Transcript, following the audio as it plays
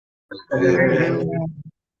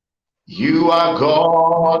You are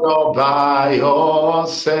God all by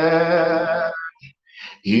yourself.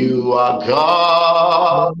 You are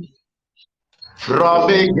God from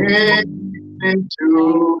beginning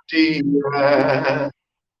to the end.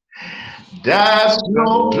 There's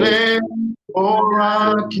no place for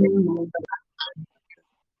argument.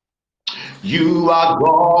 You are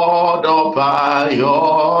God all by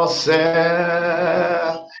yourself.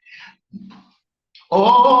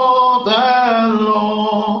 Oh, the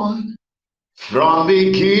Lord, from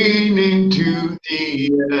beginning to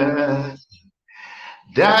the end.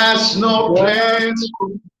 There's no place for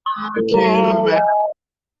argument.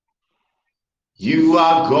 You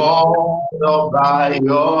are God all by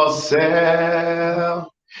yourself.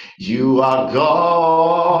 You are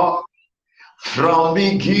God from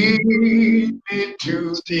beginning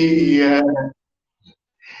to the end.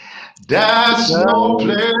 There's no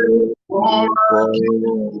place for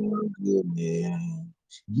argument.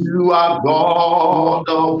 You are God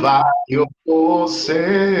all by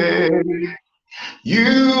yourself.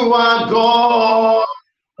 You are God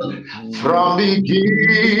from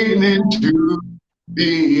beginning to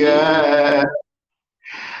the end.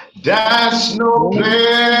 There's no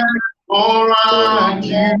place for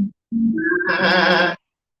argument.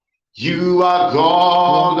 You are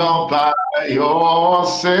God all by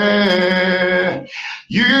yourself.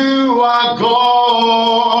 You are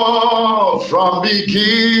God from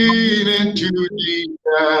beginning to the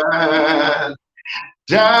end.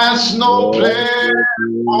 There's no place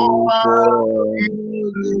for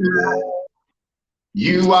argument.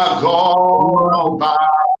 You are God all by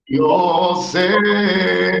yourself.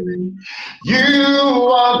 You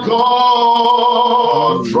are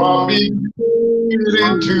God from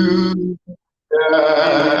beginning to the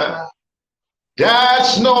end.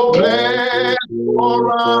 There's no place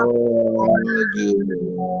for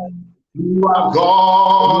argument. You are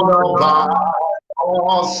God all by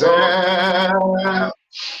yourself.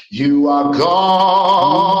 You are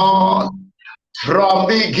God from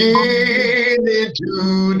beginning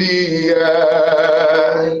to the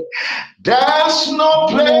end. There's no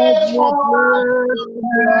place for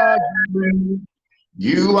argument.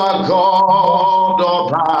 You are God all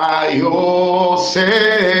by yourself.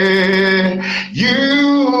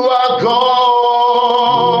 You are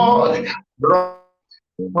God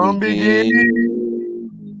from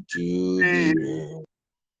beginning to the end.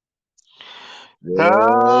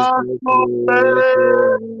 There's no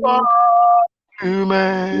place for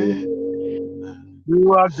argument.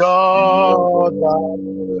 You are God by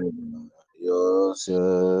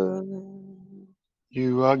yourself.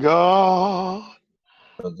 You are God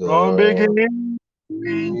from beginning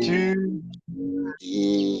to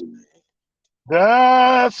the end.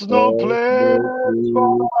 There's no place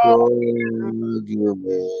for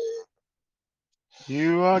argument.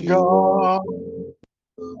 You are God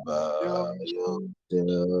by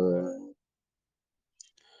yourself.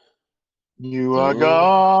 You are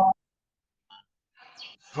God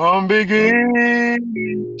from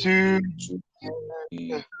beginning to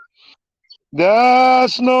end.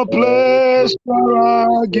 There's no place for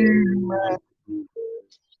argument.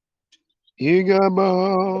 You got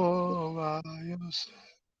by yourself.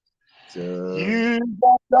 You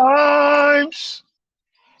got times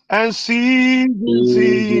and seasons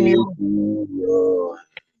in your.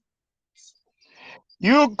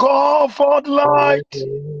 You call forth light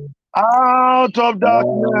out of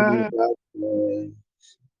darkness.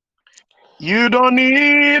 You don't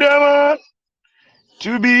need a man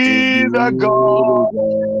to be the God.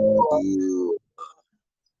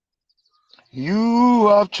 You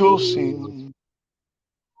have chosen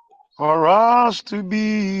for us to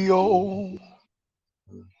be your.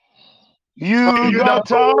 You got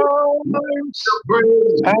times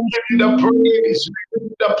and give you the praise, give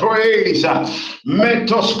you the praise.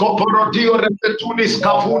 Metos koporodio repetunis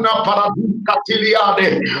kavuna paradis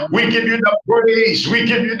katiliade. We give you the praise, we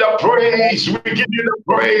give you the praise, we give you the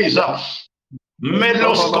praise.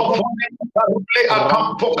 Melos kofone karule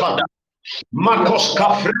akampokada. Marcos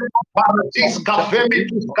Cafre, Paradis, Cafemi,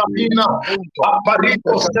 Cabina,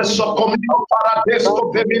 Aparitos, Tesocomino,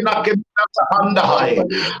 Paradesco, Femina, Kemina, Handai,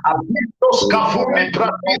 Abitos, Cafumi,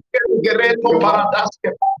 Pratis, Gereto,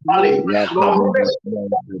 Paradasque, Valley, we give you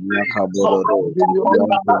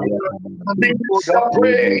the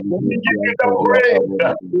praise,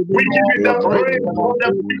 we give you the praise for the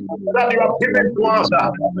victories that you have given to us,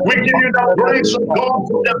 we give you the praise of God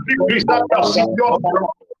for the victories that you have secured for us.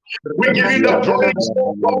 We give you the praise,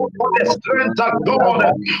 oh God, for the strength of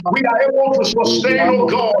God. We are able to sustain, oh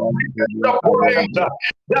God. We give you the praise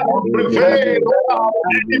that will prevail over our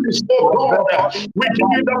enemies, oh God. We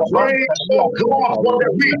give you the praise, oh God, for the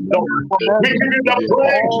wisdom. We give you the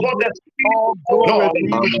praise for the speed, oh God. We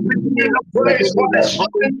give you the praise for the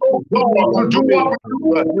strength, oh God, to do what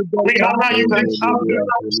we do. We honor you this afternoon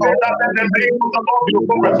and say that in the name of the Lord be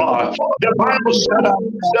glorified. The Bible says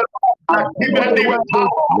that has given him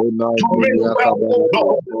power to make well, oh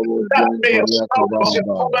God, that may establish a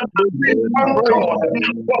covenant with one God,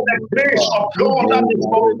 for the grace of God that is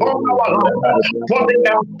upon our life, for the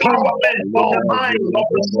empowerment of the mind, of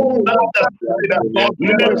the soul, and of the spirit. We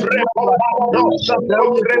give you the praise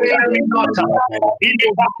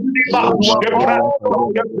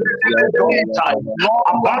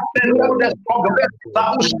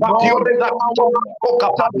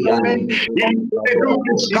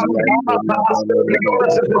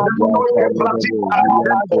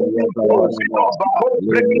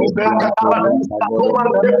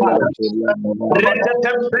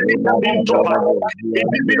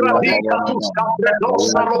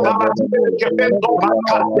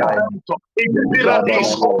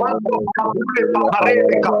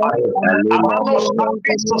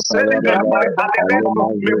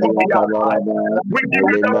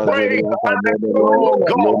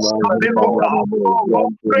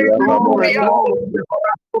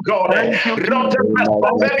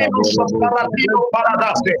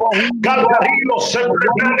God, Galgarino sempre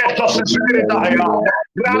benedetto se spiritaia,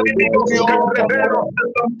 Gradino scaprevero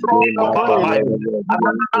la prepa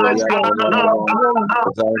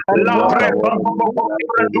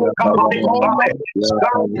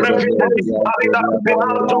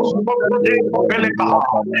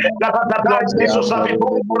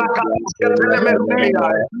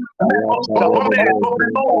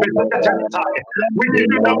we give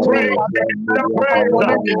you the praise, the praise.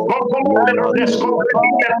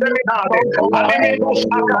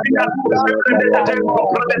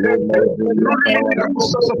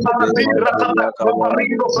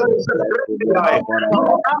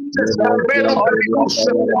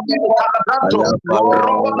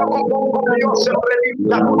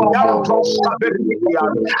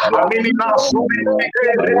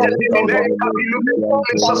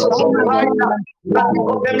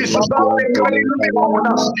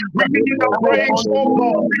 We give you the praise, oh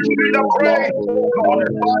God. We give you the praise, oh God.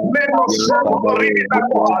 Let us celebrate that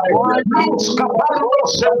God. Los caballos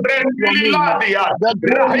se prendililadia.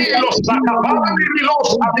 Rahilos sacabalilos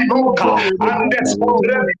adiboca. And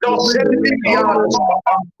descondredos servilianos.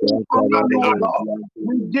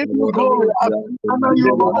 We give you glory. Honor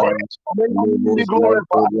you, Lord. Be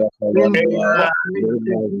glorified.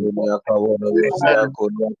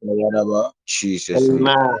 Jesus.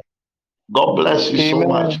 Amen. God bless you so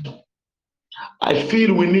much. I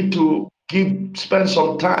feel we need to spend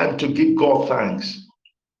some time to give God thanks.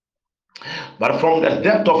 But from the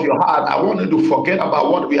depth of your heart, I want you to forget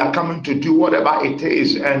about what we are coming to do, whatever it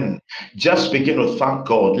is, and just begin to thank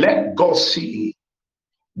God. Let God see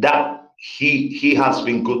that He has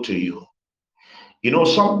been good to you. You know,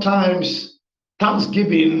 sometimes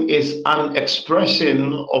thanksgiving is an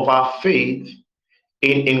expression of our faith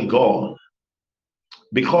in God.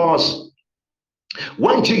 Because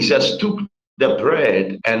when Jesus took the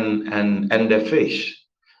bread and the fish,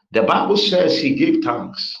 the Bible says he gave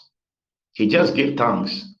thanks. He just gave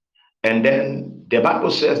thanks. And then the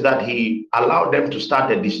Bible says that he allowed them to start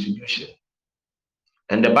the distribution.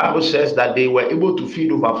 And the Bible says that they were able to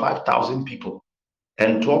feed over 5,000 people.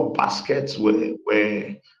 And 12 baskets were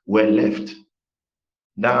left.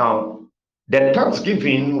 Now, the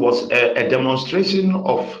thanksgiving was a demonstration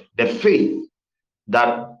of the faith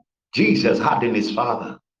that Jesus had in his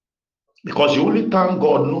Father, because you only thank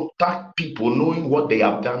God, thank people knowing what they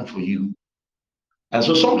have done for you. And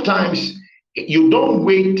so sometimes you don't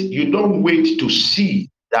wait to see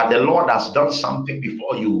that the Lord has done something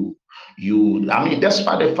before you. I mean,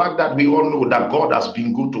 despite the fact that we all know that God has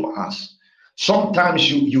been good to us, sometimes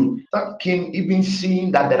you thank him even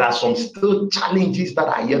seeing that there are some still challenges that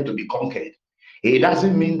are yet to be conquered. It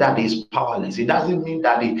doesn't mean that he's powerless. It doesn't mean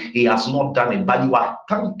that he has not done it. But you are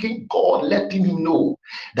thanking God, letting him know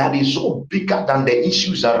that he's so bigger than the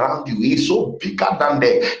issues around you. He's so bigger than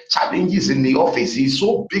the challenges in the office. He's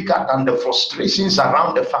so bigger than the frustrations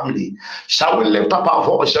around the family. Shall we lift up our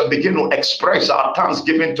voice and begin to express our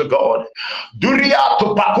thanksgiving to God? Duria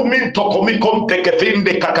to pakumin to komikon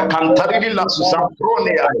tekefinde kakakantari la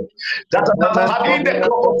susampronia. That the clock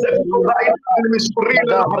of the right is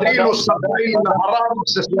real, Harano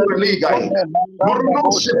se ligai.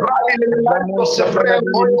 Bruno se brali le se frel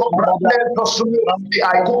poi comprando su di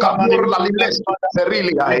ai cucapur la liles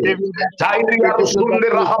ferili ai. Tairi arusunde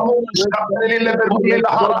rahamu skapeli le berli la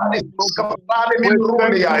harani skapali min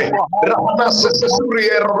ruli ai. Rahana se suri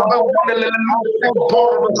rahana le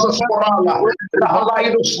porno se sporala.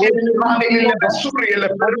 Rahalaido skini rani le suri le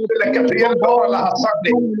berli le capriel la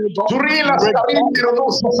hasande. Turila starindi rodo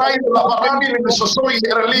sai la barani le sosoi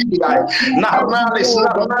erligi ai. Narnales,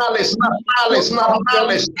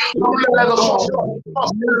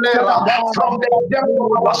 from the depth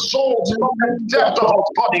of our souls, from the depth of our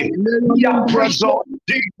body, we appreciate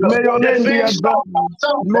Jesus, the things that have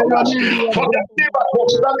done for us, for the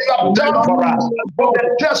miracles that you have done for us, for the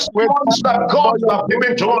testimonies that God has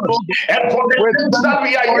given to us, and for the things that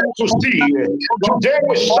we are yet to see. Today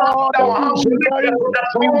we stand our hands lifted to the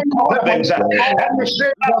throne of heavens, and we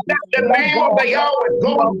say that the name of the Yahweh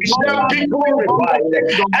God is now be glorified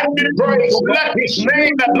and be praised. Let his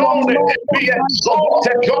name alone be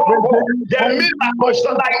exalted, God, for the miracles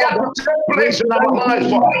that are yet to take place in our lives,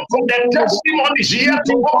 for the testimonies yet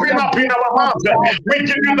to open up in our mouth. We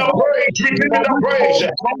give you the praise, we give you the praise.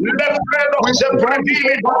 Let friend of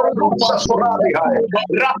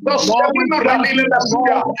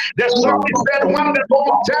the psalmist said, when the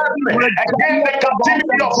Lord turned again the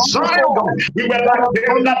captivity of Zion, we were like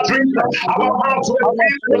them that dream. Our mouths were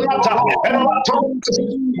filled with laughter and our tongues.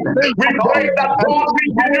 We pray that God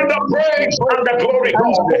will give you the praise and the glory,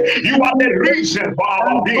 God. You are the reason for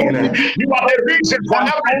our being. You are the reason for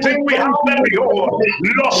everything we have and behold.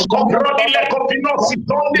 Los coprodile copinosi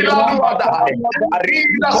tondi la duadai.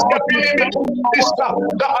 Arida scapini metista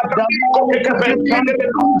da adamico che capendine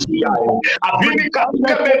menusiai. Avini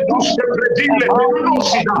capite meduste predile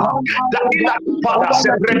menunosida. Danila pada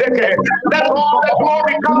se predeke. Let all the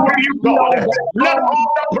glory come to you, God. Let all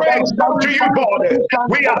the praise come to you, God.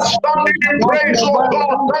 We are standing in praise, oh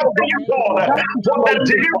God. Thank you, God, for the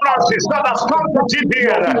deliverances that has come to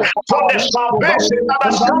Gibeon, for the salvation that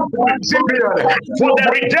has come to Gibeon, for the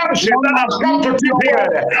redemption that has come to Gibeon,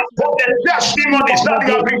 for the testimonies that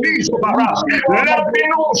you have released over us. Let me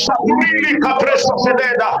know,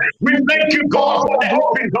 we thank you, God, for the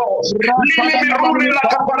open doors. We give you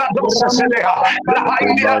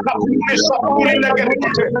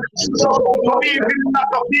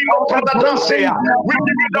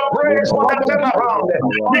the praise for the turnaround.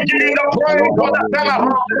 We give you the praise for the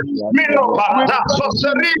turnaround. Mino paradaso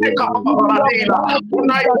serine caparadina.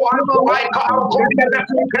 Unai quando vai caro con le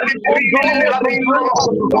pellicole la dentro lo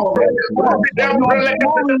sottotone. Proprio dentro le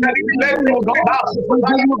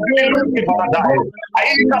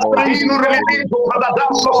Ainda no relemento para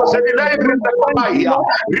dar só se livre da Bahia.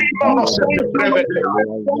 Rimono se prevede.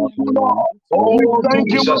 Oh,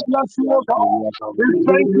 thank you, bless you, God. We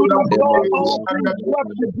thank you, Lord God,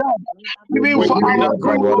 even for our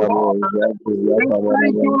great God. We thank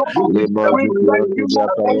you, Lord.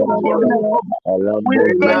 We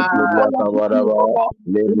thank you,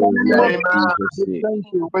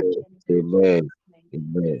 Amen.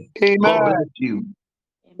 Amen. God bless you.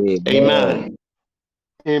 Amen.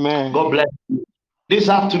 Amen. God bless you. This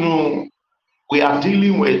afternoon, we are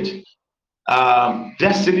dealing with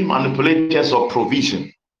destiny manipulators of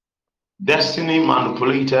provision. Destiny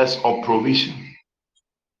manipulators of provision.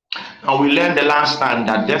 Now, we learned the last time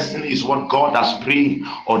that destiny is what God has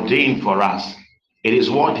preordained for us. It is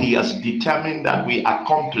what he has determined that we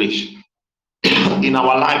accomplish in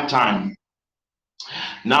our lifetime.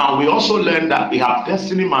 Now, we also learned that we have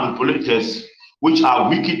destiny manipulators, which are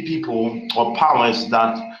wicked people or powers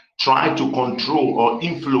that try to control or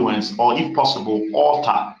influence, or if possible,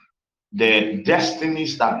 alter the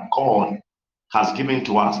destinies that God has given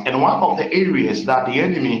to us. And one of the areas that the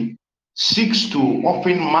enemy seeks to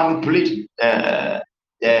often manipulate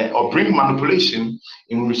or bring manipulation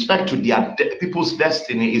in respect to their people's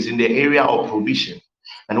destiny is in the area of provision.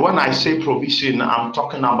 And when I say provision, I'm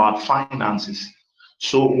talking about finances.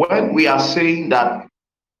 So when we are saying that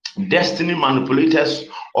destiny manipulators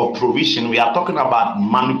of provision, we are talking about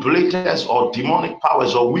manipulators or demonic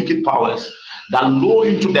powers or wicked powers that lure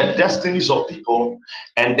into the destinies of people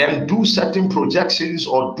and then do certain projections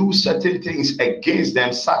or do certain things against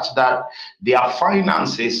them, such that their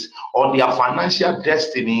finances or their financial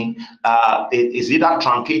destiny is either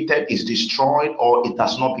truncated, is destroyed, or it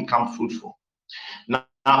does not become fruitful.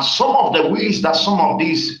 Now, some of the ways that some of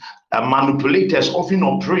these manipulators often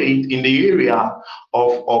operate in the area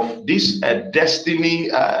of this destiny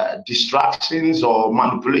distractions or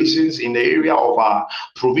manipulations in the area of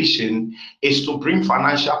provision is to bring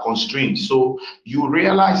financial constraints. So you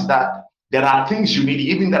realize that there are things you need,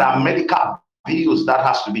 even there are medical bills that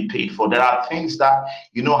has to be paid for. There are things that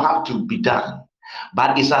have to be done.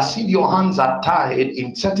 But it's as if your hands are tied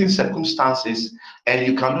in certain circumstances and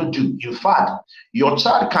you cannot do. In fact, your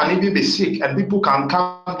child can even be sick and people can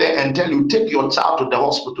come there and tell you, take your child to the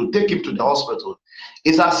hospital, take him to the hospital.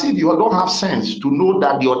 It's as if you don't have sense to know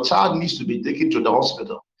that your child needs to be taken to the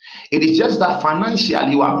hospital. It is just that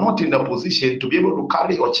financially you are not in a position to be able to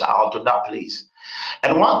carry your child to that place.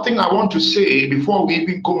 And one thing I want to say before we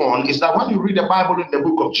even go on is that when you read the Bible in the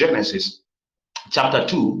book of Genesis, chapter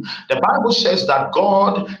 2, the Bible says that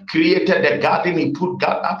God created the garden. He put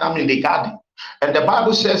Adam in the garden. And the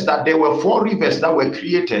Bible says that there were 4 rivers that were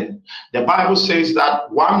created. The Bible says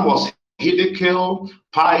that one was Hiddekel,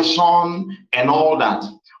 Pison, and all that.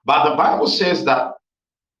 But the Bible says that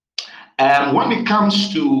when it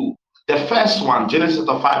comes to the first one, Genesis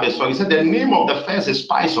 5 verse 1, he said the name of the first is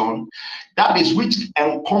Pison, that is which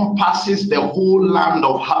encompasses the whole land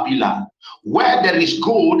of Havilah, where there is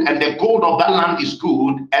gold, and the gold of that land is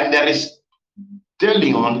good, and there is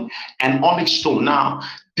bdellium and onyx stone. Now,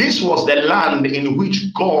 this was the land in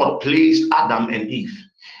which God placed Adam and Eve.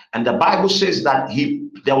 And the Bible says that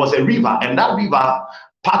there was a river, and that river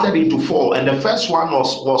parted into 4, and the first one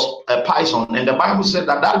was Pison, and the Bible said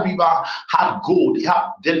that river had gold, it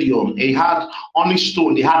had bdellium, it had onyx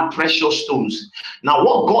stone, it had precious stones. Now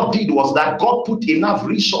what God did was that God put enough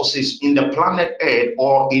resources in the planet Earth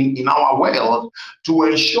or in our world to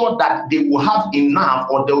ensure that they will have enough,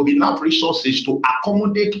 or there will be enough resources to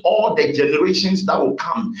accommodate all the generations that will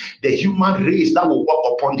come, the human race that will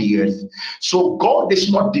walk upon the earth. So God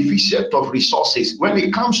is not deficient of resources. When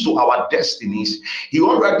it comes to our destinies, He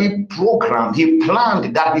already programmed, He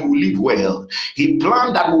planned that we will live well. He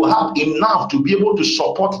planned that we will have enough to be able to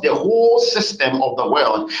support the whole system of the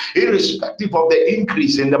world. Irrespective of the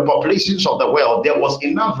increase in the populations of the world, there was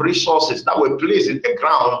enough resources that were placed in the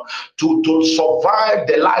ground to survive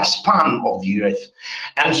the lifespan of the earth.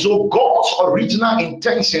 And so God's original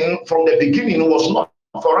intention from the beginning was not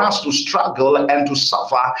for us to struggle and to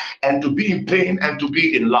suffer and to be in pain and to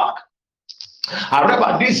be in lack.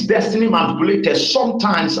 However, these destiny manipulators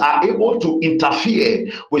sometimes are able to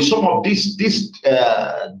interfere with some of these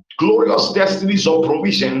glorious destinies of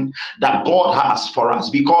provision that God has for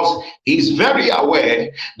us, because He's very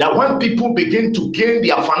aware that when people begin to gain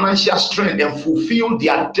their financial strength and fulfill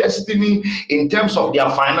their destiny in terms of their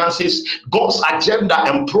finances, God's agenda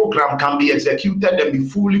and program can be executed and be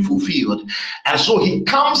fully fulfilled. And so He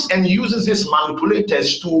comes and uses these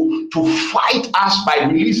manipulators to fight us by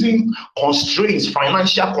releasing constraints,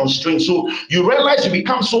 financial constraints. So you realize you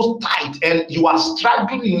become so tight and you are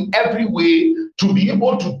struggling in every way to be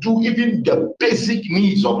able to do even the basic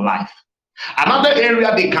needs of life. Another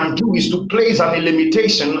area they can do is to place a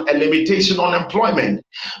limitation on employment,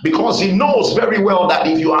 because he knows very well that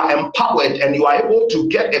if you are empowered and you are able to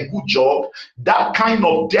get a good job, that kind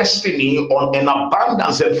of destiny on an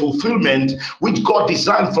abundance and fulfillment which God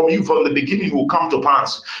designed from you from the beginning will come to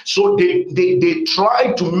pass. So they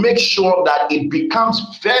try to make sure that it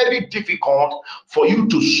becomes very difficult for you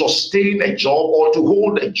to sustain a job or to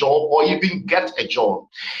hold a job or even get a job.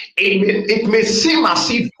 It may seem as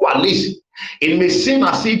if you are lazy. It may seem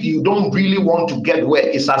as if you don't really want to get work.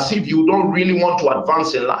 It's as if you don't really want to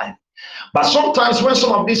advance in life. But sometimes when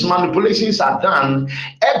some of these manipulations are done,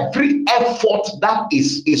 every effort that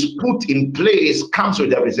is put in place comes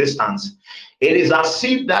with a resistance. It is as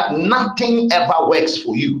if that nothing ever works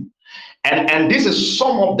for you. And this is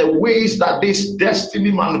some of the ways that these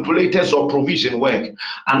destiny manipulators or provision work.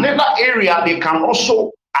 Another area they can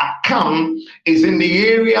also come is in the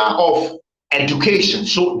area of education.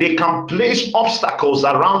 So they can place obstacles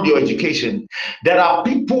around your education. There are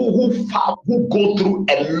people who go through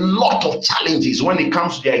a lot of challenges when it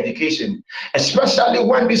comes to their education, especially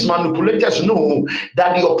when these manipulators know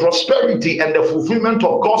that your prosperity and the fulfillment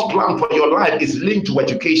of God's plan for your life is linked to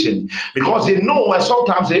education, because they know, and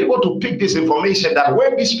sometimes they're able to pick this information, that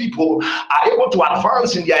when these people are able to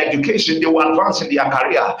advance in their education, they will advance in their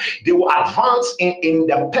career, they will advance in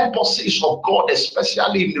the purposes of God,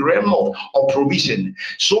 especially in the realm of provision.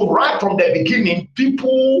 So right from the beginning,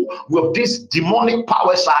 people with these demonic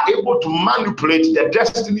powers are able to manipulate the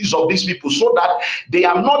destinies of these people so that they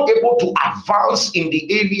are not able to advance in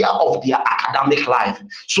the area of their academic life.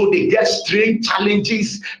 So they get strange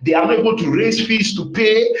challenges. They are not able to raise fees to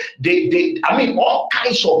pay. All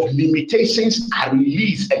kinds of limitations are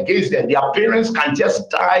released against them. Their parents can just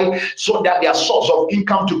die so that their source of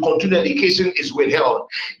income to continue education is withheld.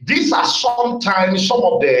 These are sometimes some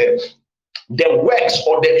of the the works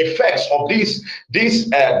or the effects of these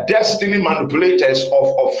destiny manipulators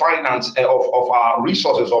of finance, of our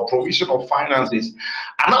resources or provision of finances.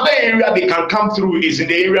 Another area they can come through is in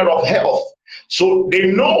the area of health. So they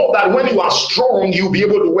know that when you are strong, you'll be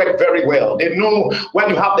able to work very well. They know when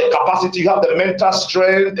you have the capacity, you have the mental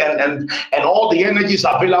strength and all the energies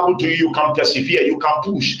available to you, you can persevere, you can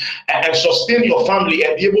push and sustain your family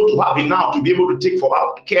and be able to have enough to be able to take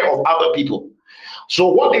care of other people. So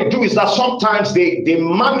what they do is that sometimes they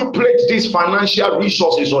manipulate these financial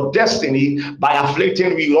resources or destiny by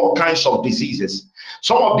afflicting with all kinds of diseases.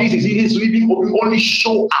 Some of these diseases will only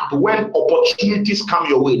show up when opportunities come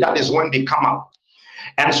your way. That is when they come up.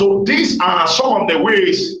 And so these are some of the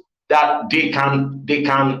ways that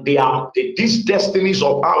these destinies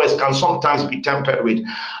of ours can sometimes be tempered with.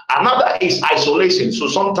 Another is isolation. So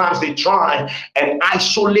sometimes they try and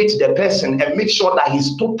isolate the person and make sure that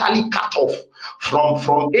he's totally cut off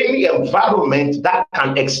from any environment that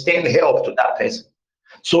can extend help to that person.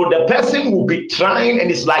 So the person will be trying,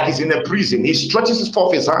 and it's like he's in a prison. He stretches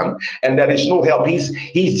forth his hand and there is no help.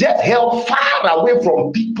 He's just held far away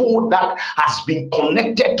from people that has been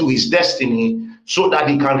connected to his destiny so that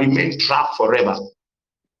he can remain trapped forever.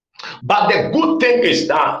 But the good thing is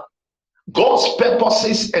that God's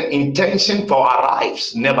purposes and intention for our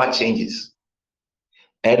lives never changes.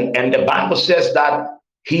 And the Bible says that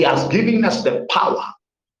he has given us the power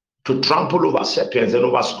to trample over serpents and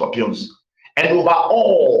over scorpions and over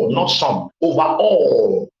all, not some, over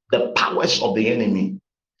all the powers of the enemy.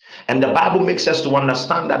 And the Bible makes us to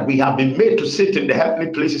understand that we have been made to sit in the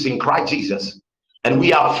heavenly places in Christ Jesus. And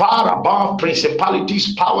we are far above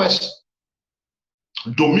principalities, powers,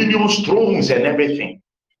 dominions, thrones, and everything.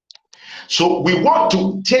 So we want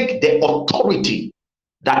to take the authority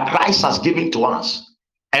that Christ has given to us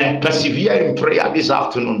and persevere in prayer this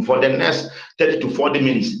afternoon for the next 30 to 40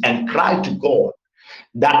 minutes and cry to God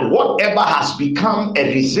that whatever has become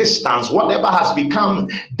a resistance, whatever has become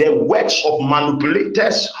the works of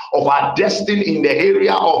manipulators of our destiny in the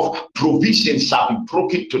area of provision shall be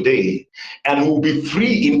broken today, and we'll be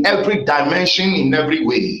free in every dimension, in every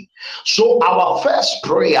way. So our first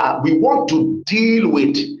prayer, we want to deal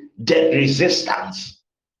with the resistance,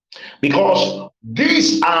 because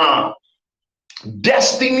these are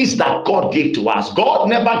destinies that God gave to us. God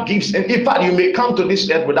never gives, and in fact, you may come to this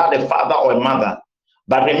earth without a father or a mother.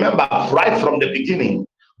 But remember, right from the beginning,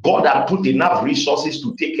 God had put enough resources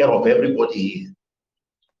to take care of everybody here.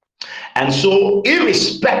 And so,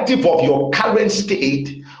 irrespective of your current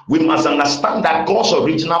state, we must understand that God's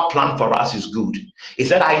original plan for us is good. He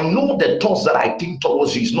said, I know the thoughts that I think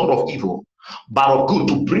towards you is not of evil, but of good,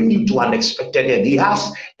 to bring you to an expected end. He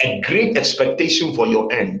has a great expectation for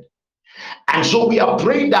your end. And so we are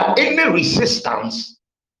praying that any resistance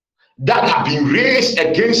that have been raised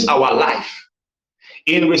against our life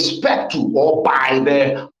in respect to or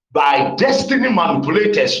by destiny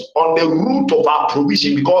manipulators on the route of our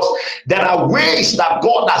provision, because there are ways that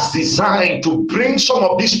God has designed to bring some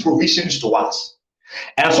of these provisions to us.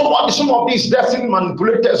 And so what some of these destiny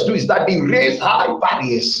manipulators do is that they raise high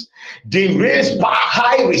barriers, they raise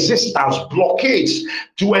high resistance, blockades,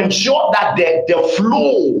 to ensure that the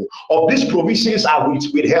flow of these provisions are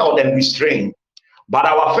withheld and restrained. But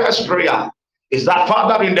our first prayer is that,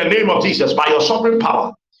 Father, in the name of Jesus, by your sovereign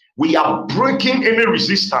power, we are breaking any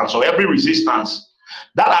resistance or every resistance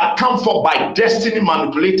that are come forth by destiny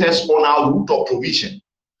manipulators on our route of provision.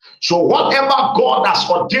 So whatever God has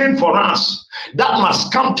ordained for us, that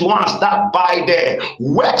must come to us, that by the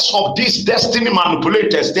works of these destiny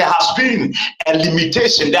manipulators, there has been a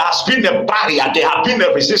limitation, there has been a barrier, there has been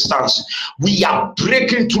a resistance. We are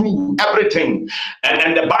breaking through everything.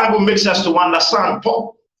 And the Bible makes us to understand,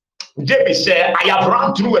 David said, I have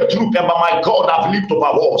run through a troop, and by my God I've leaped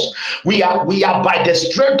over walls. We are by the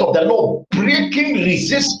strength of the Lord breaking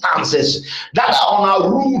resistances that are on our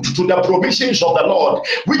route to the provisions of the Lord,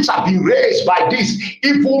 which have been raised by these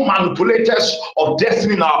evil manipulators of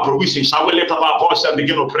destiny in our provisions. Shall we lift up our voice and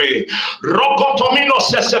begin to pray? Rokotomino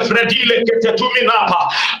sesefredile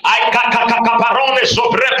ketetuminapa. Aikakakaparone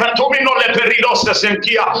sobrepetomino leperidos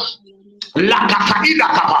sentia. La Catalina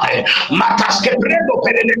Cabae, Matas Quebrendo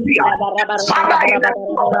Perenepia, Father, in the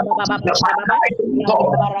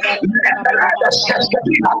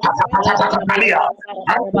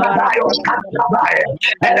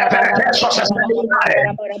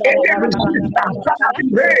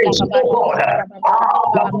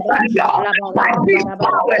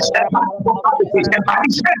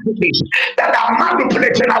that are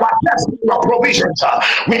manipulating our destiny, our provisions.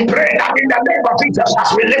 We pray that in the name of Jesus,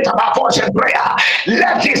 as we lift up our voices in prayer.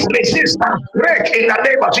 Let this resistance break in the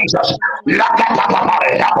name of Jesus.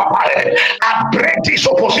 I break these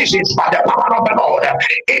oppositions by the power of the Lord.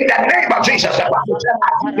 In the name of Jesus, the Bible says, I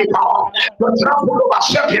give the power to trample over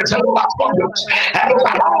serpents and over scorpions and over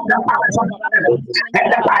all the powers of the devil. And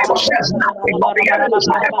the Bible says, nothing of the enemy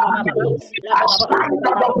shall ever harm you. I stand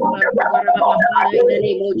upon the word of the Lord and I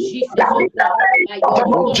believe that in the name of the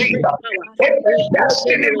Lord Jesus, if the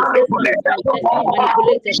destiny manipulated to all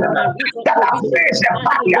that has raised a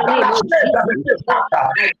barrier, that has raised a resistance,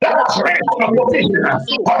 that has raised an opposition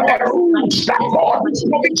on the rules that God is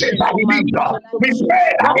provision by the leader. We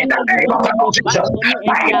pray that in the name of the Lord Jesus,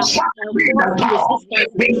 by your son, the power,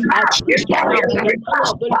 we cast these barriers and we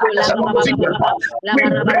cast barriers and opposition. We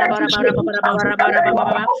break this resistance in the name of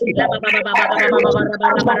the Lord Jesus. Every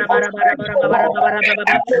resistance of constraint,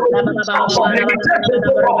 every resistance of limitation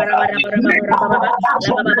to God,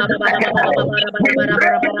 we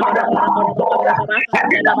break it by the power of God.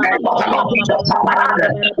 And in the name of the Lord Jesus, by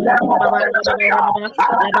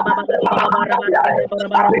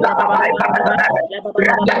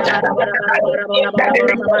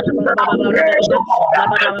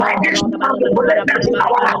this manipulated in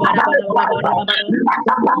our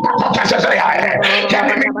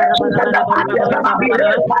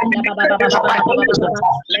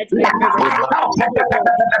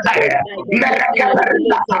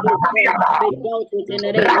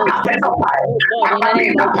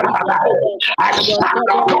life, I stand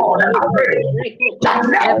up, God, and I pray that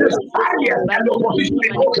let this barrier and opposition be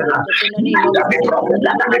broken. Let them be broken.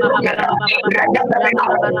 Let them be broken.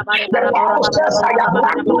 The Bible says, I have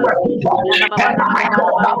run to the people, and my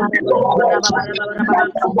God, I will give you praise.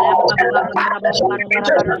 Let the walls and the darkness of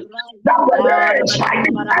limitation that the days by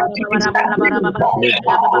the empty is empty.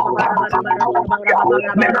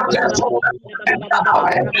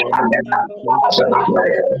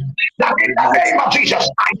 That in the name of Jesus,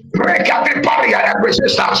 I break every barrier and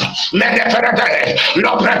resistance. Let the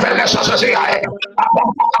Lord revelation say, Father,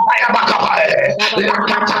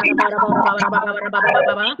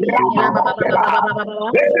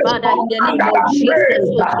 in the name of Jesus,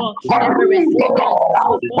 every resistance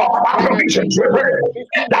of our provisions,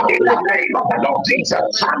 that in the name of the Lord Jesus,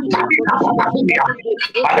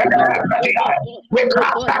 we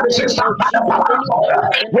cast that resistance by the power of God.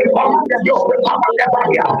 We command the yoke, we command the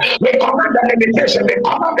barrier, we command the limitation, we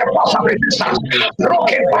command the force of resistance,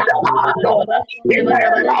 broken by the power of God. In the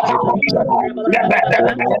name of our provision,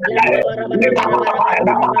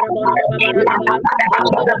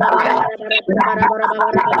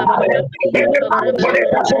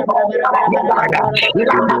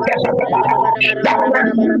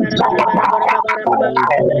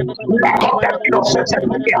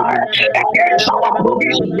 against our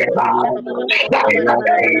provision, that in the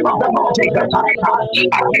name of the Lord Jesus,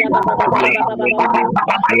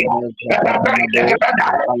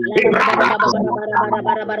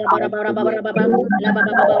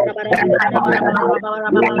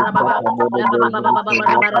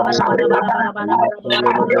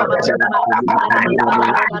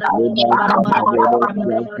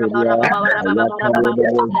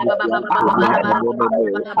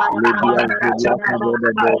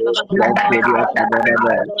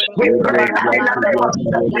 we pray that in the name of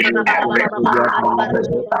Jesus, every power of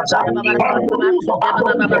resistance,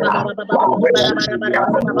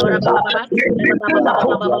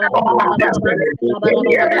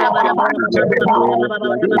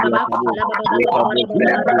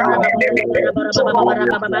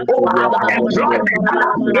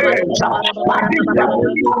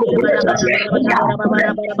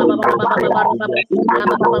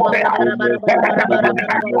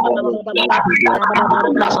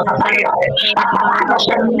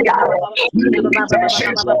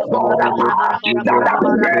 limitations of God that have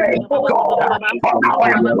been made, God, on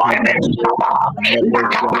our employment,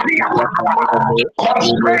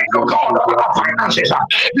 constraint, God, on our finances,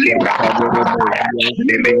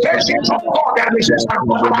 limitations of God that resistance of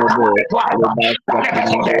our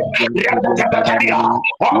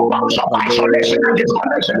all forms of isolation and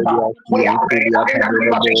disconnection. We are praying in the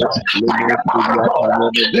name of Jesus by the power of God.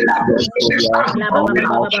 Let this resistance be broken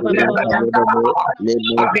out.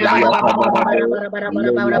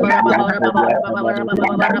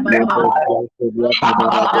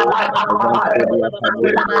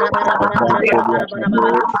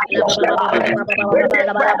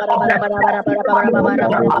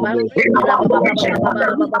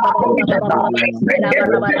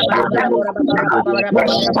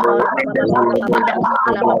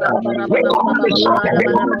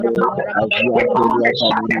 We command the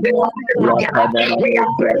shackles to be broken. We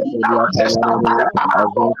are breaking down system by the power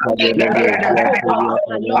of God. Let the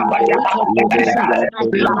Along the route of provision, I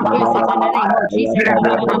come against it in the name of Jesus. In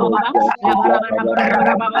the name of Jesus, oh God, let your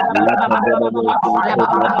miracle let your Holy dwell in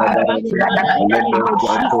us, oh God.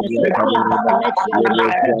 By your will, oh God, those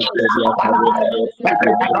earthly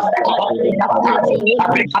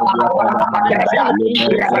manipulators that are moving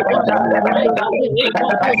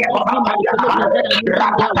their way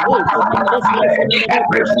to my business in the name of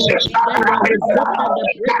Jesus, that they are resisting the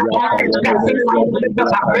breakthrough, they are resisting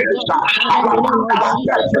my breakthrough, oh God. Father, in the name of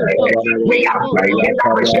Jesus, oh God, we oh are God, breaking the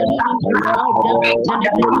let the resistance. enemy bow down and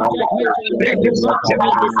every judgment on them, oh God.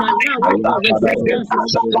 We disallow, oh God, resistance to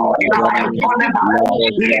Resistance of stand, God oh in our God, against employment.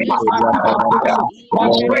 manipulation, against earthly manipulation.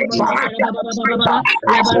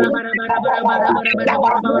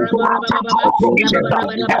 In the name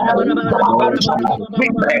of Jesus, I say, we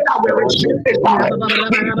pray that we receive this power.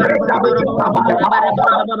 We pray that we receive the power.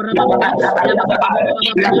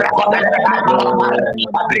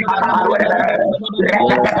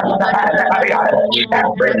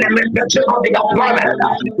 Every limitation of the employment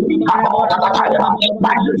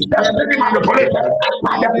by this destiny manipulation,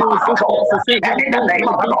 by the every power of resistance God, is so and God, in the those name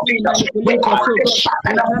of the Lord destiny Jesus, we manipulators, command so the God, shut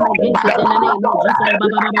and we the come broken against by it the in the power of name of God. Jesus.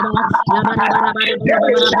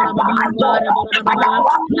 There is a by God, by the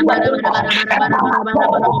power of God, and by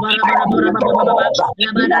God, by the Spirit of God.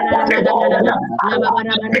 Let them be born.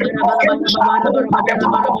 Be broken by the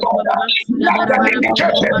power of God. Let the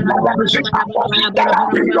limitation, let the resistance that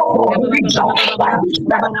have been your release by this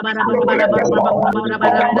manipulated God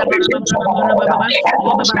of the provisions of God and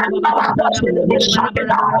concerning our destiny. We shut it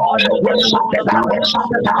down. We shut it down. We shut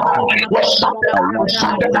it down. We shut it down. We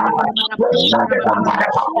shut it down. We shut it down by the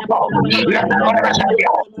power of God. Let the Lord tell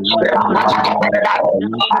you. By your sovereign power,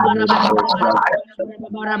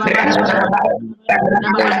 break, oh God, any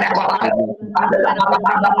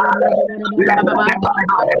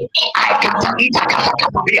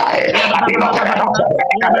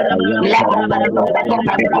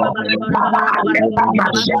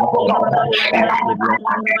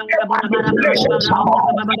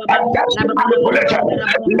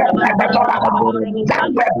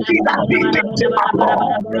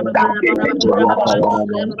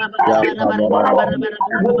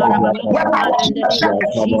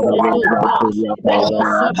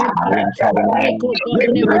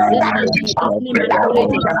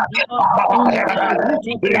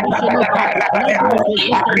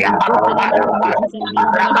resistance by earthly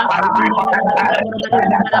manipulators in my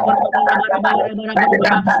root of provision, oh God. Let those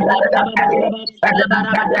resistance be broken in the name of Jesus.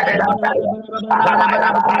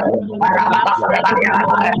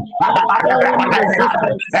 Oh, any resistance, oh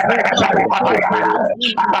God,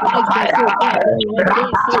 placed by earthly manipulators, oh God,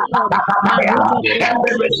 against, oh God, my root of Every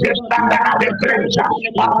provision, oh resistance God, be that have been broken placed in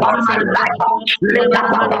the name of upon my Jesus. life, let that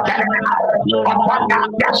power upon that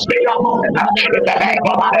destiny of mine, in the name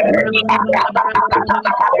of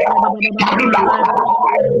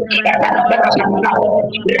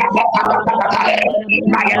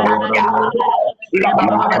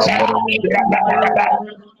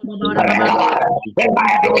in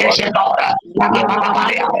my education, God, Oh God,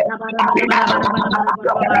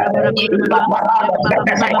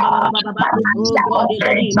 in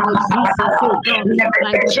the name of Jesus, oh God,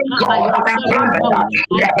 by your sovereign power, I break any resistance by destiny manipulators in my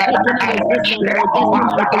root of provision in the name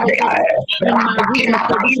of Jesus. Father,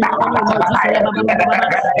 wherever there's a spirit, oh God, of which from you, oh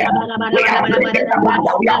God, and the enemy, oh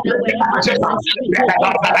God, have placed resistance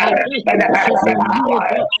concerning my destiny, oh God.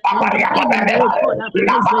 Father, in the name of Jesus,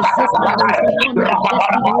 oh God, I break it by the power of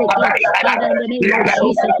the Holy Ghost. Any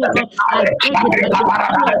earthly manipulators, oh God,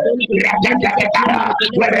 that has been assigned to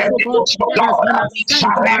my surrender root to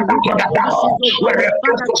of the devil. provisions, oh We God. refuse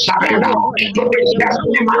Father, to today, surrender oh God, to by this the power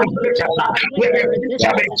destiny of the Holy Ghost, manipulation. I We break the refuse to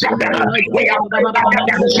be resistance in the accepted. name of We Jesus. are breaking the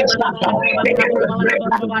resistance. Begin to break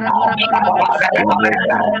that now. Let their resistance, so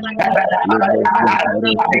God, be broken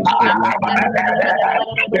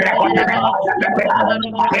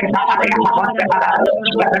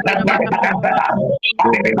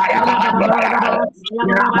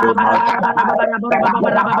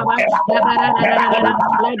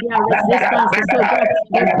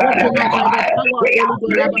out by the power of We the are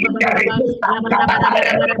Holy Ghost. breaking the resistance.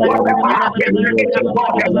 Whatever has been limiting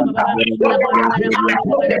God, whatever has been closed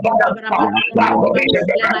God,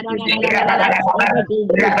 Every resistance,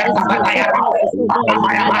 so God,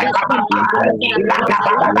 my destiny manipulated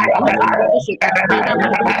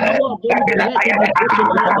against my root of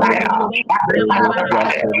provision. Father, by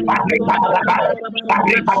the power of the Holy Ghost, let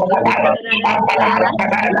it be broken.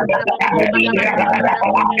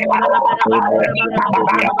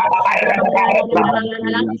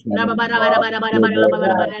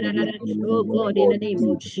 Oh God, in the name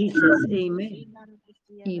of Jesus, amen.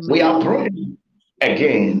 We are praying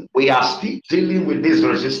again. We are still dealing with this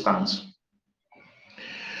resistance.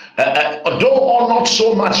 Although all not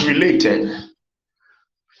so much related,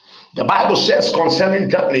 the Bible says concerning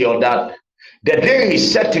Daniel that the day he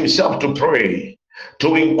set himself to pray,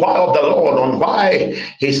 to inquire of the Lord on why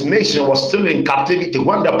his nation was still in captivity,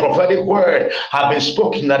 when the prophetic word had been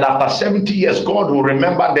spoken that after 70 years God will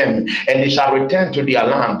remember them and they shall return to their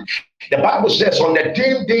land. The Bible says on the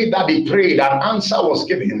same day that he prayed, an answer was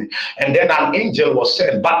given, and then an angel was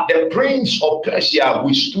sent. But the prince of Persia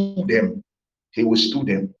withstood them. He withstood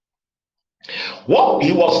them. What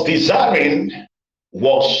he was desiring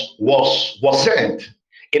was sent.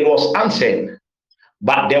 It was answered.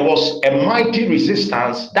 But there was a mighty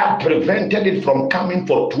resistance that prevented it from coming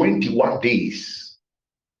for 21 days.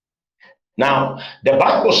 Now, the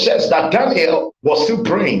Bible says that Daniel was still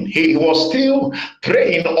praying. He was still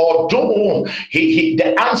praying, although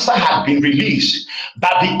the answer had been released.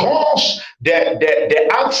 But because the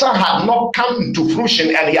answer had not come to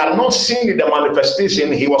fruition and he had not seen the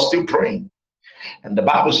manifestation, he was still praying. And the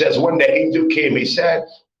Bible says when the angel came, he said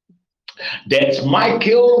that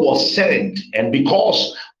Michael was sent, and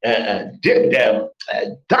because Daniel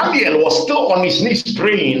was still on his knees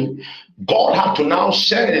praying, God had to now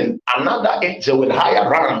send another angel with higher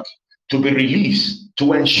rank to be released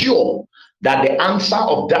to ensure that the answer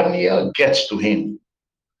of Daniel gets to him.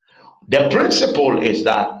 The principle is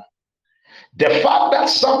that the fact that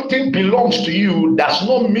something belongs to you does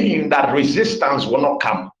not mean that resistance will not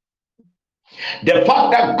come. The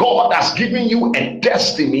fact that God has given you a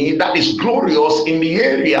destiny that is glorious in the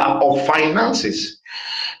area of finances.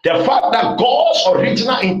 The fact that God's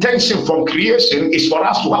original intention from creation is for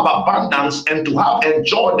us to have abundance and to have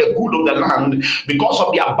enjoyed the good of the land because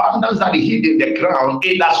of the abundance that is hid in the ground,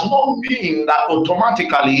 it does not mean that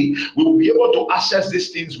automatically we will be able to access these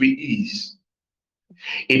things with ease.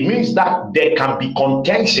 It means that there can be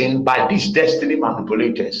contention by these destiny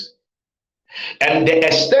manipulators. And the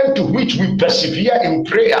extent to which we persevere in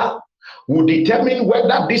prayer will determine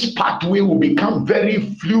whether this pathway will become very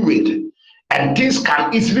fluid and things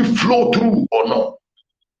can easily flow through or not.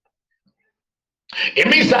 It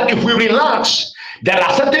means that if we relax, there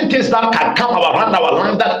are certain things that can come around our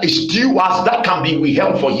land that is due us, that can be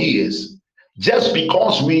withheld for years just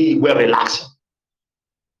because we were relaxing.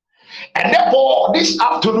 And therefore, this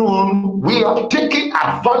afternoon, we are taking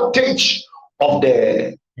advantage of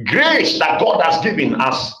the grace that God has given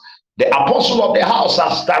us. The apostle of the house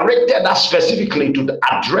has directed us specifically to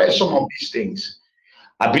address some of these things.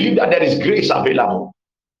 I believe that there is grace available.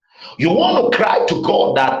 You want to cry to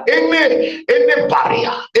God that any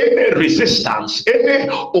barrier, any resistance, any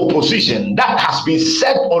opposition that has been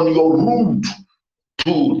set on your route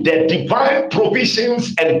to the divine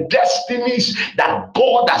provisions and destinies that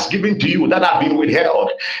God has given to you that have been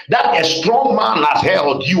withheld, that a strong man has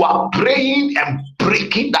held, you are praying and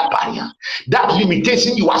breaking that barrier, that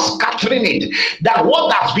limitation, you are scattering it, that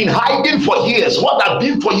what has been hiding for years, what has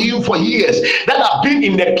been for you for years, that have been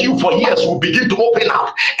in the queue for years will begin to open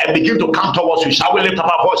up and begin to come towards you. Shall we lift up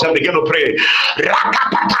our voice and begin to pray?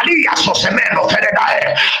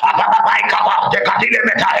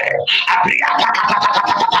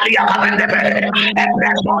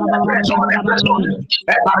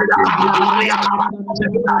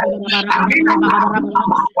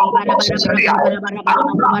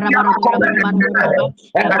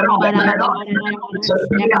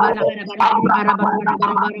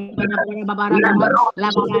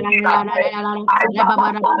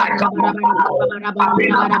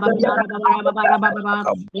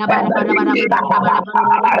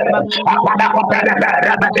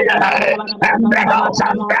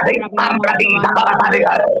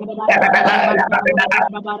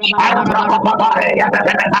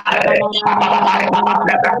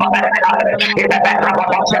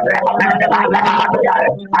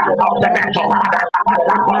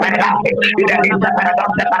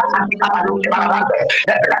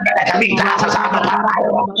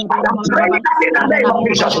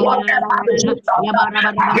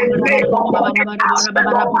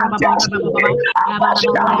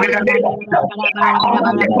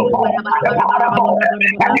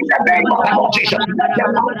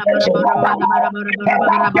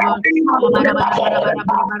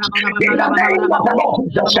 In the name of the Lord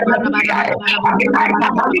Jesus.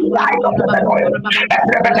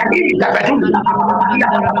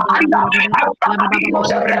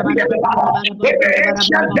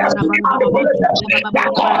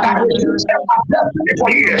 For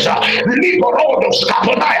years, I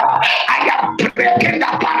am breaking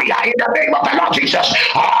that barrier in the name of the Lord Jesus.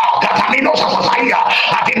 Catalinos Asaya,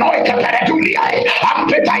 Adinoika Peredulia,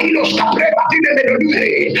 Ampetailos Capreta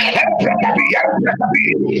Dineludui,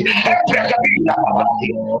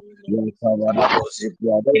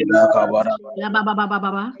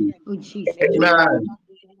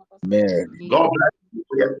 Amen. God bless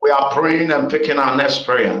you. We are praying and picking our next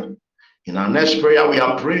prayer. In our next prayer, we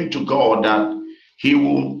are praying to God that He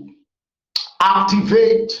will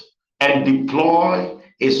activate and deploy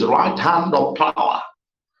His right hand of power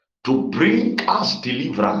to bring us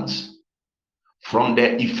deliverance from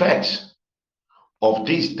the effects of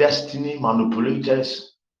these destiny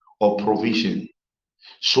manipulators or provision.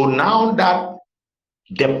 So now that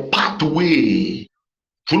the pathway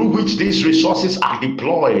through which these resources are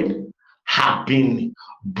deployed have been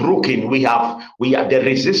broken, the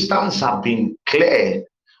resistance have been cleared.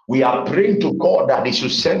 We are praying to God that He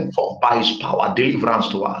should send forth by His power deliverance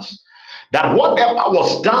to us. That whatever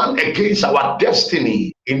was done against our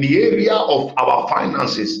destiny in the area of our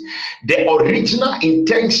finances, the original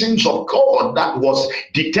intentions of God that was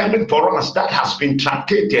determined for us, that has been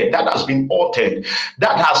truncated, that has been altered,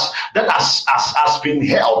 that has been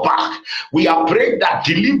held back. We are praying that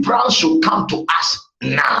deliverance should come to us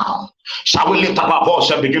now. Shall we lift up our voice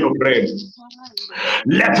and begin to pray?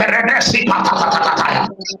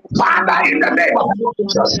 Father, in the name of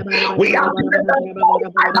Jesus, we are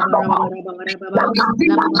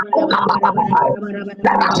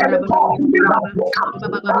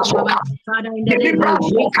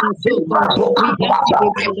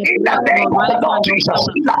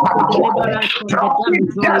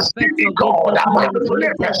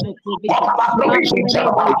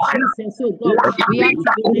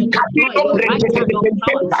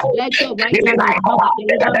let your right hand of power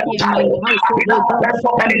deliver me and my household, oh God,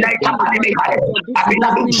 from the damage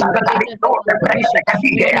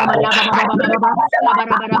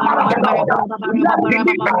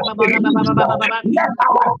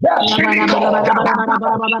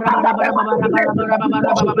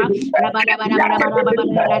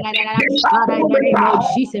Father, in the name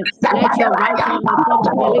of Jesus, let your right hand of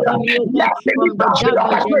power deliver me, oh God,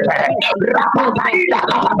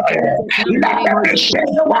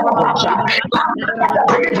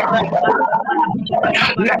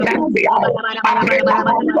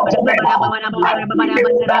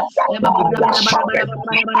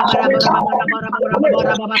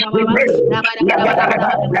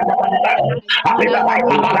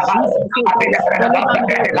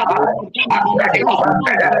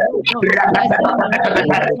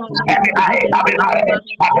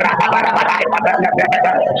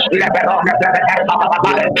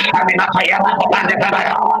 from the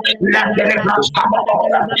damage and let deliverance come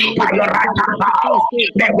on by your right hand now.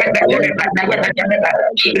 Then we be delivered, then we be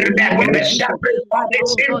delivered, then we be separate from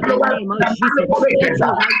its influence and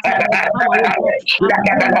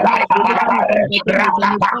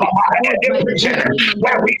manipulations.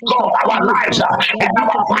 Where we call our lives and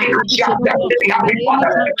our financial destiny have been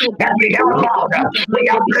ordered and we have found, we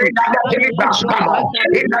are praying that the deliverance come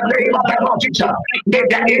in the name of the Lord Jesus. May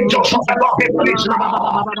the angels of the Lord be released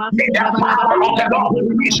now. May the power of the Lord be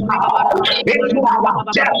released now into our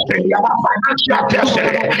destiny, our financial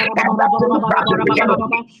destiny, and the deliverance will begin to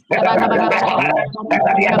be.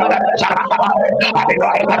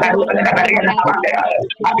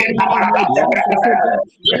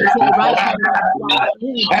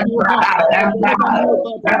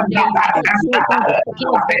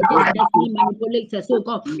 Manipulators, so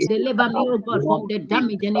God, deliver me, oh God, from the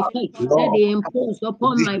damage and effect that they impose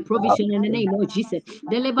upon my provision in the name of Jesus.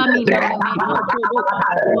 Deliver me now and my household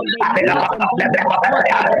from the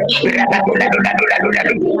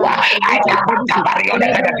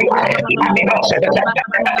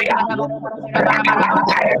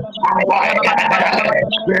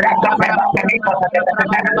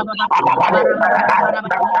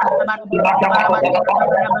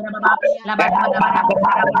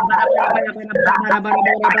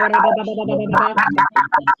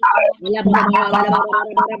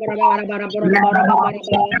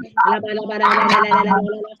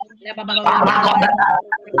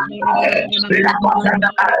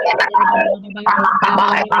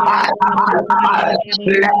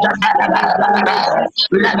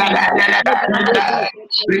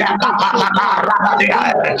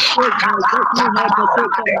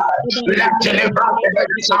Let deliverance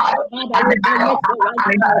be side.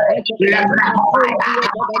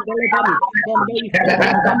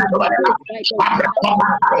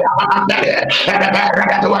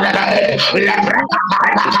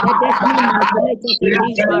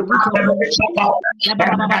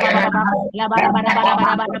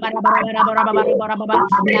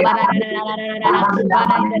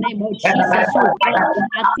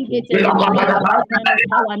 Activated your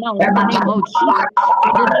power now in the name of Jesus.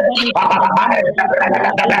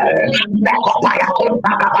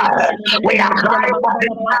 We are crying for the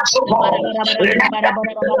mass of God.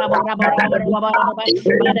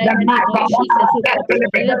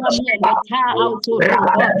 Deliver me and the entire household,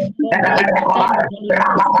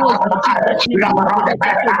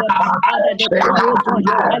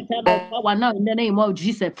 power now in the name of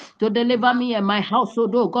Jesus to deliver me and my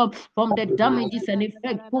household, oh God, from the damages and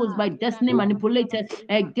effects posed by destiny manipulators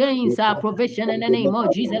against our provision in the name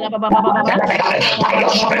of Jesus.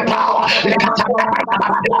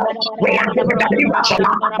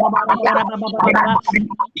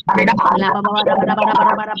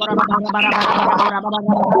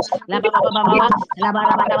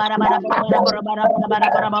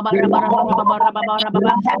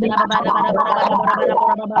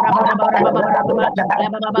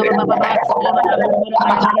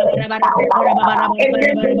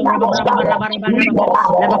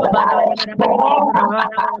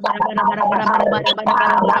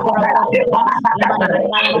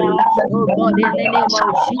 Oh God, in the name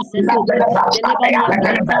of Jesus, oh God, deliver me and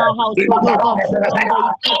my entire household, oh God,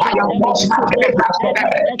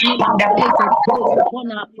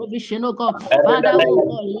 upon our provision, oh God. Father, oh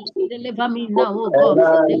God, deliver me now, oh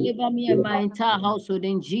God. Deliver me and my entire household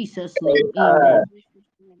in Jesus' name. Amen.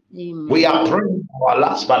 Amen. We are praying our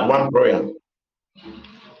last but one prayer.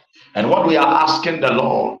 And what we are asking the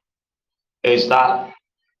Lord is that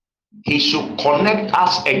He should connect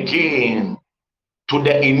us again to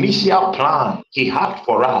the initial plan He had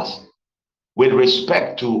for us with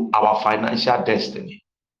respect to our financial destiny.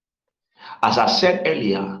 As I said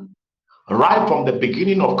earlier, right from the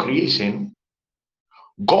beginning of creation,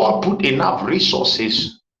 God put enough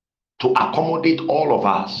resources to accommodate all of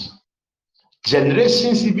us.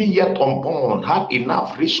 Generations even yet unborn had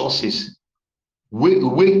enough resources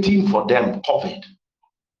waiting for them covered.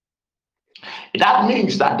 That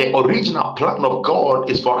means that the original plan of God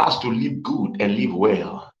is for us to live good and live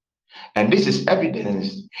well. And this is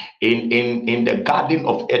evidenced in the Garden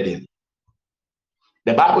of Eden.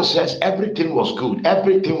 The Bible says everything was good,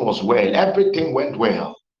 everything was well, everything went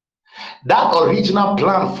well. That original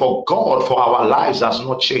plan for God for our lives has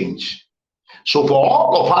not changed. So for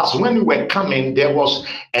all of us, when we were coming, there was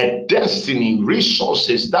a destiny,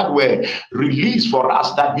 resources that were released for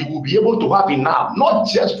us that we will be able to have enough, not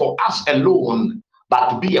just for us alone,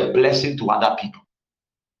 but to be a blessing to other people.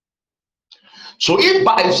 So if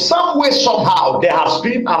by some way, somehow, there has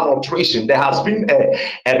been an alteration, there has been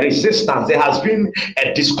a resistance, there has been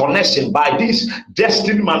a disconnection by these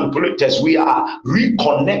destiny manipulators, we are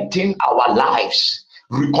reconnecting our lives,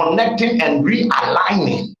 reconnecting and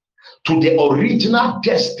realigning to the original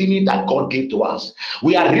destiny that God gave to us.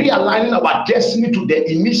 We are realigning our destiny to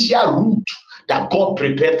the initial route that God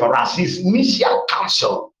prepared for us, His initial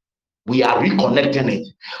counsel. We are reconnecting it.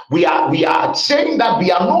 We are saying that we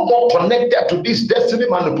are no more connected to these destiny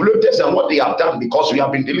manipulators and what they have done because we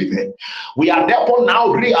have been delivered. We are therefore now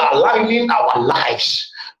realigning our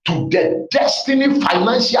lives to the destiny,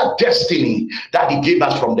 financial destiny that He gave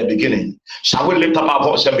us from the beginning. Shall we lift up our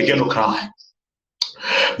voice and begin to cry?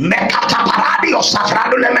 Mekata paradio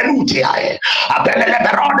safrado lemenuti ae. Abelele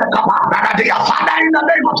berode kapara dia. Father, in the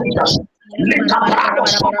name of Jesus. Lift up our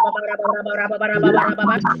voice.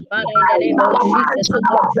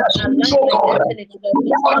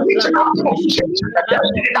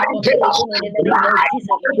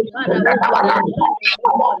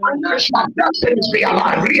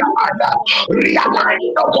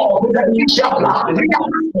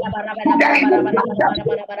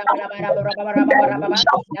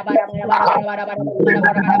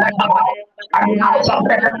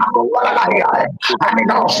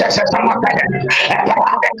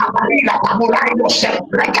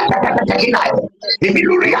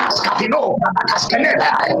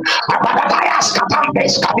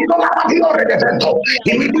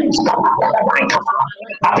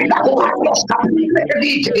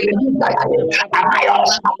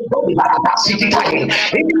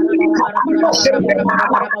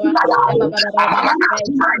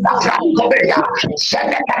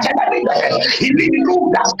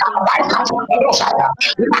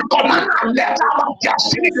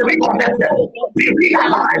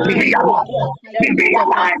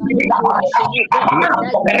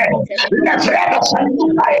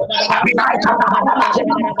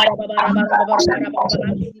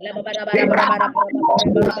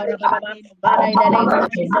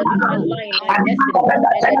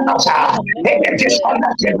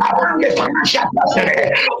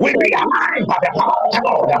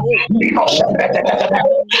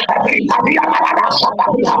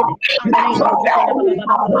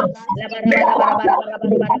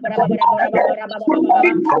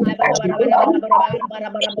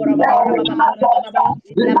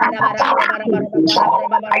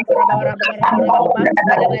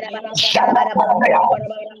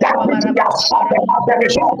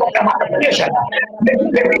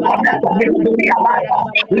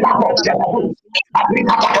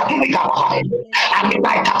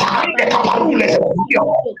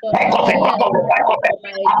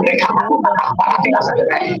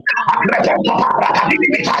 we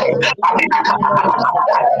be aligned by the power of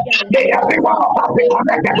God. May everyone of us be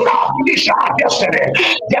connected to our initial destiny.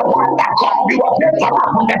 The one that called you up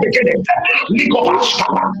from the beginning.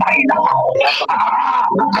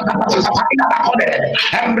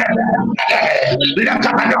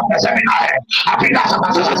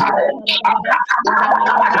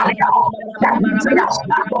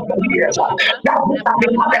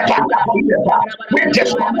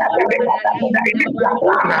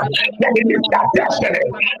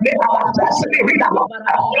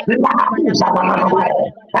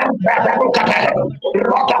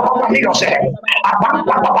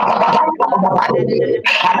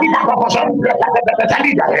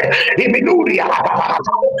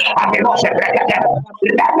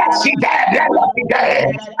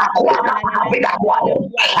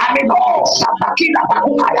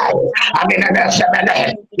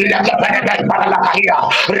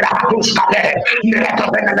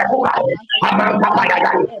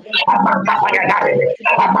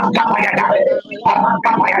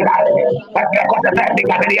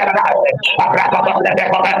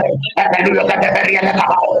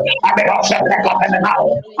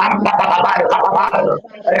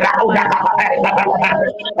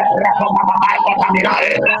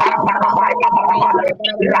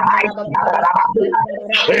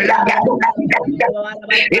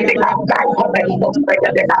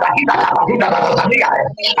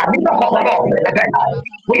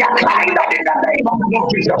 We are crying out in the name of the Lord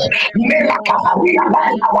Jesus. We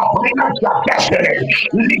align our financial destiny.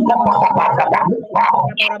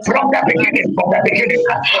 From the beginning, let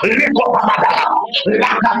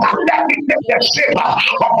me take the shape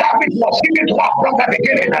of that which was given to us from the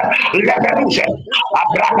beginning. Revolution.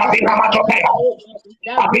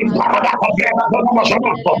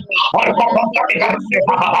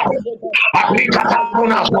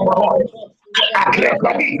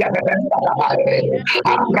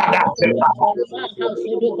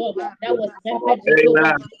 That was perfect.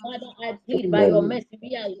 Father, I plead by your mercy,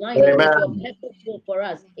 be aligned with your perfect will for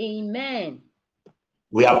us. Amen.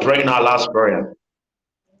 We are praying our last prayer.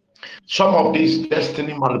 Some of these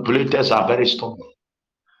destiny manipulators are very strong.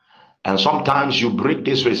 And sometimes you break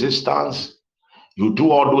this resistance, you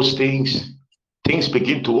do all those things, things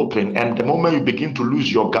begin to open. And the moment you begin to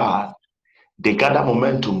lose your guard, they gather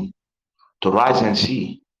momentum to rise and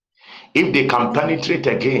see if they can penetrate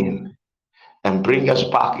again and bring us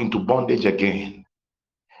back into bondage again.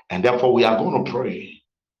 And therefore, we are going to pray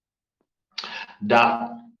that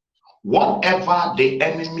whatever the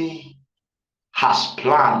enemy has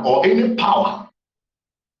planned, or any power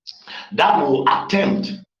that will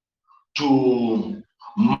attempt to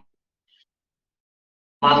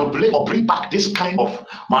manipulate or bring back this kind of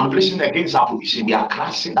manipulation against our position, we are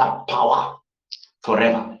crushing that power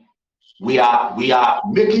forever. We are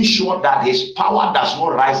making sure that his power does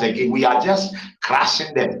not rise again. We are just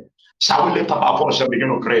crushing them. Shall we lift up our voice and begin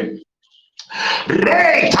to pray?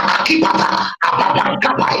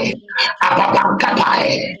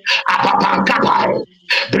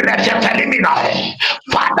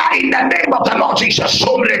 Father, in the name of the Lord Jesus,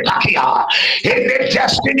 any destiny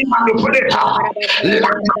destiny manipulator.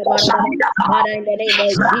 Father, in the name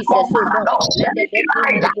of Jesus, oh God, let the destiny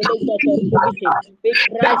manipulators of provision be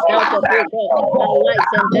crushed out of, oh God, our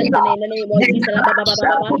lives and destiny in the name of Jesus. In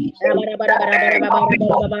the name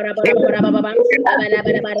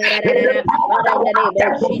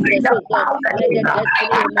of Jesus, oh God, let the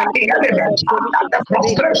destiny manipulators of provision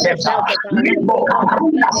be crushed out of our lives, oh God.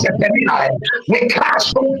 Let the destiny We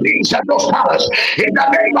cast those things and those powers in the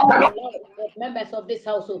name of the Lord. Members of this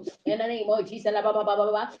household, in the name of Jesus, la ba ba ba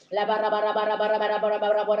ba ba, la ba ra ba ra ba ra ba ra ba ra ba ra ba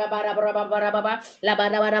ra ba ra ba ra ba ra ba ra ba ba, la ba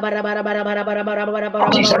ra ba ra ba ra ba ra ba ra ba ra ba ra ba ra ba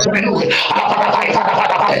ra ba ra ba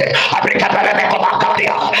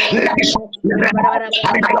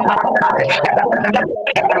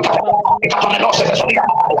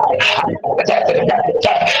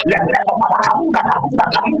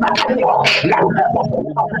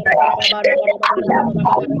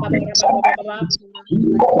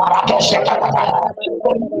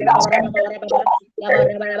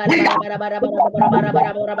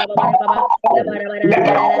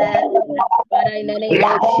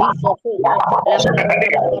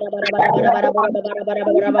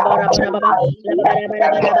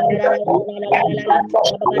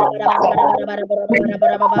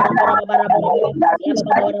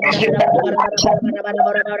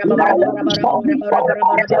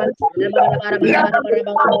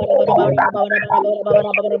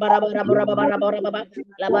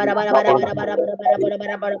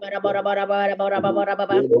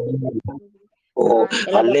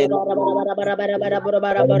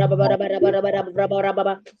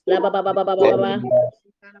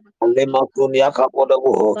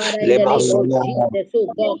Father, in the name of Jesus,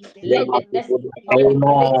 oh God, let the destiny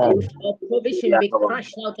of provision be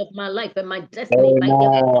crushed out of my life and my destiny by the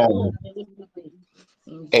power of the Holy Spirit.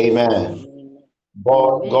 Amen.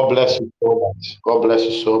 God bless you so much. God bless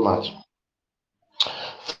you so much.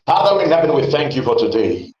 Father in heaven, we thank you for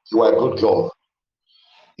today. You are a good God.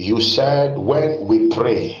 You said when we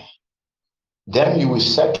pray, then you will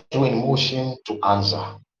set you in motion to answer.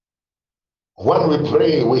 When we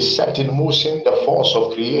pray, we set in motion the force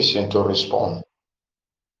of creation to respond.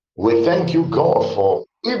 We thank you, God, for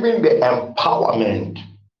even the empowerment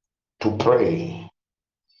to pray,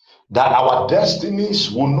 that our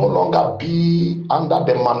destinies will no longer be under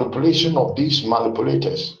the manipulation of these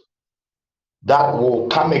manipulators that will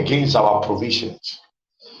come against our provisions.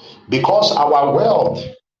 Because our wealth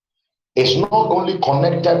is not only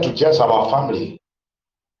connected to just our family,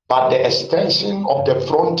 but the extension of the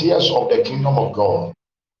frontiers of the kingdom of God.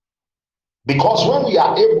 Because when we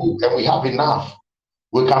are able and we have enough,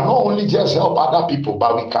 we can not only just help other people,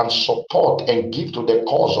 but we can support and give to the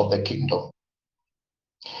cause of the kingdom.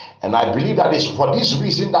 And I believe that it's for this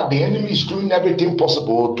reason that the enemy is doing everything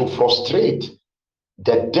possible to frustrate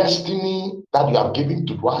the destiny that you have given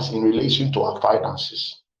to us in relation to our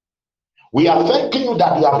finances. We are thanking you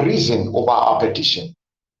that you have risen over our petition,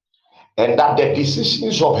 and that the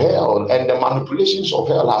decisions of hell and the manipulations of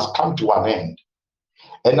hell has come to an end.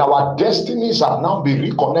 And our destinies have now been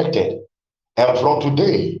reconnected. And from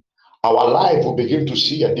today, our life will begin to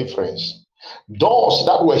see a difference. Doors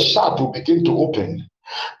that were shut will begin to open.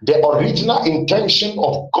 The original intention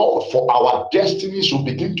of God for our destinies will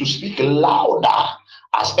begin to speak louder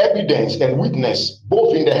as evidence and witness,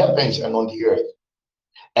 both in the heavens and on the earth.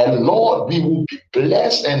 And Lord, we will be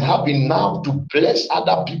blessed and have enough to bless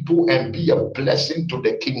other people and be a blessing to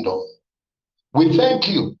the kingdom. We thank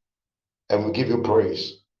you and we give you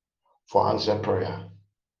praise for answering prayer.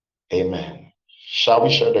 Amen. Shall we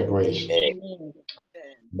share the grace? Amen.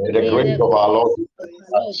 May the grace of our Lord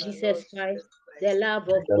Jesus Christ, the love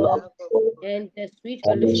of the God, love and the sweet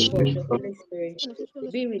and the fellowship of sweet the Holy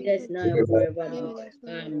Spirit be with us now and forevermore.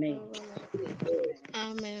 Amen.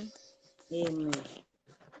 Amen. Amen.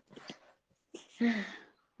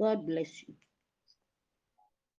 God bless you.